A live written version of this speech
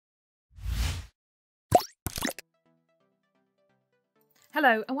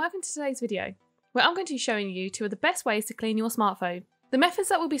Hello and welcome to today's video, where I'm going to be showing you two of the best ways to clean your smartphone. The methods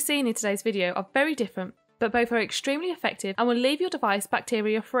that we'll be seeing in today's video are very different, but both are extremely effective and will leave your device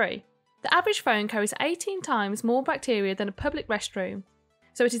bacteria free. The average phone carries 18 times more bacteria than a public restroom,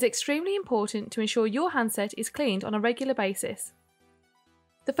 so it is extremely important to ensure your handset is cleaned on a regular basis.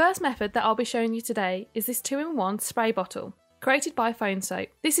 The first method that I'll be showing you today is this 2-in-1 spray bottle, created by PhoneSoap.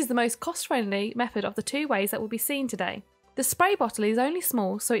 This is the most cost-friendly method of the two ways that we'll be seeing today. The spray bottle is only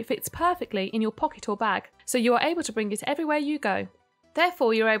small, so it fits perfectly in your pocket or bag, so you are able to bring it everywhere you go.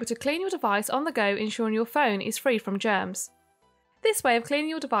 Therefore, you're able to clean your device on the go, ensuring your phone is free from germs. This way of cleaning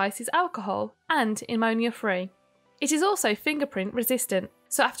your device is alcohol and ammonia free. It is also fingerprint resistant,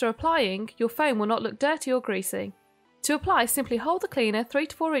 so after applying, your phone will not look dirty or greasy. To apply, simply hold the cleaner 3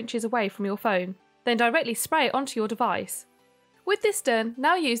 to 4 inches away from your phone, then directly spray it onto your device. With this done,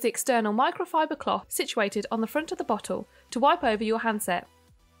 now use the external microfiber cloth situated on the front of the bottle to wipe over your handset.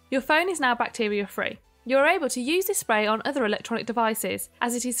 Your phone is now bacteria free. You are able to use this spray on other electronic devices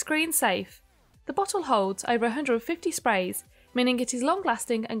as it is screen safe. The bottle holds over 150 sprays, meaning it is long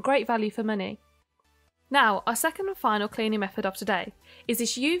lasting and great value for money. Now, our second and final cleaning method of today is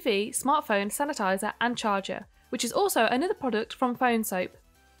this UV smartphone sanitizer and charger, which is also another product from PhoneSoap.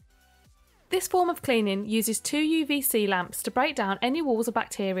 This form of cleaning uses 2 UVC lamps to break down any walls of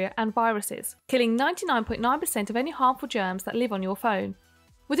bacteria and viruses, killing 99.9% of any harmful germs that live on your phone.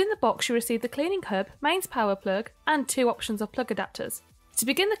 Within the box you receive the cleaning hub, mains power plug and 2 options of plug adapters. To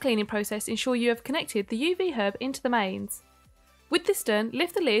begin the cleaning process, ensure you have connected the UV hub into the mains. With this done,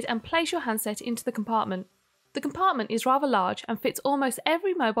 lift the lid and place your handset into the compartment. The compartment is rather large and fits almost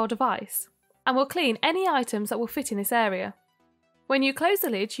every mobile device, and will clean any items that will fit in this area. When you close the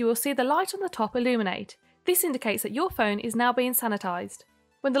lid, you will see the light on the top illuminate. This indicates that your phone is now being sanitised.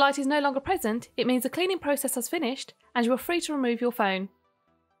 When the light is no longer present, it means the cleaning process has finished and you are free to remove your phone.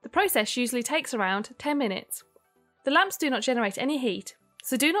 The process usually takes around 10 minutes. The lamps do not generate any heat,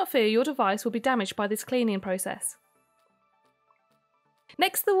 so do not fear your device will be damaged by this cleaning process.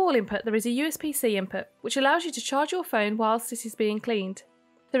 Next to the wall input, there is a USB-C input, which allows you to charge your phone whilst it is being cleaned.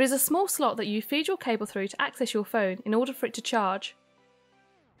 There is a small slot that you feed your cable through to access your phone in order for it to charge.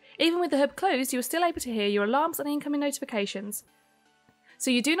 Even with the hub closed, you are still able to hear your alarms and incoming notifications, so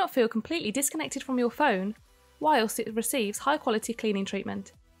you do not feel completely disconnected from your phone whilst it receives high quality cleaning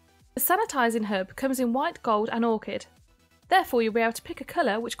treatment. The sanitising hub comes in white, gold and orchid. Therefore you'll be able to pick a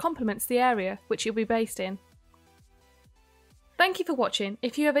colour which complements the area which you'll be based in. Thank you for watching.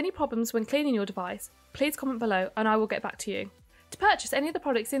 If you have any problems when cleaning your device, please comment below and I will get back to you. To purchase any of the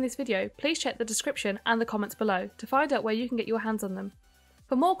products in this video, please check the description and the comments below to find out where you can get your hands on them.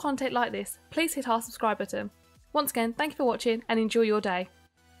 For more content like this, please hit our subscribe button. Once again, thank you for watching and enjoy your day.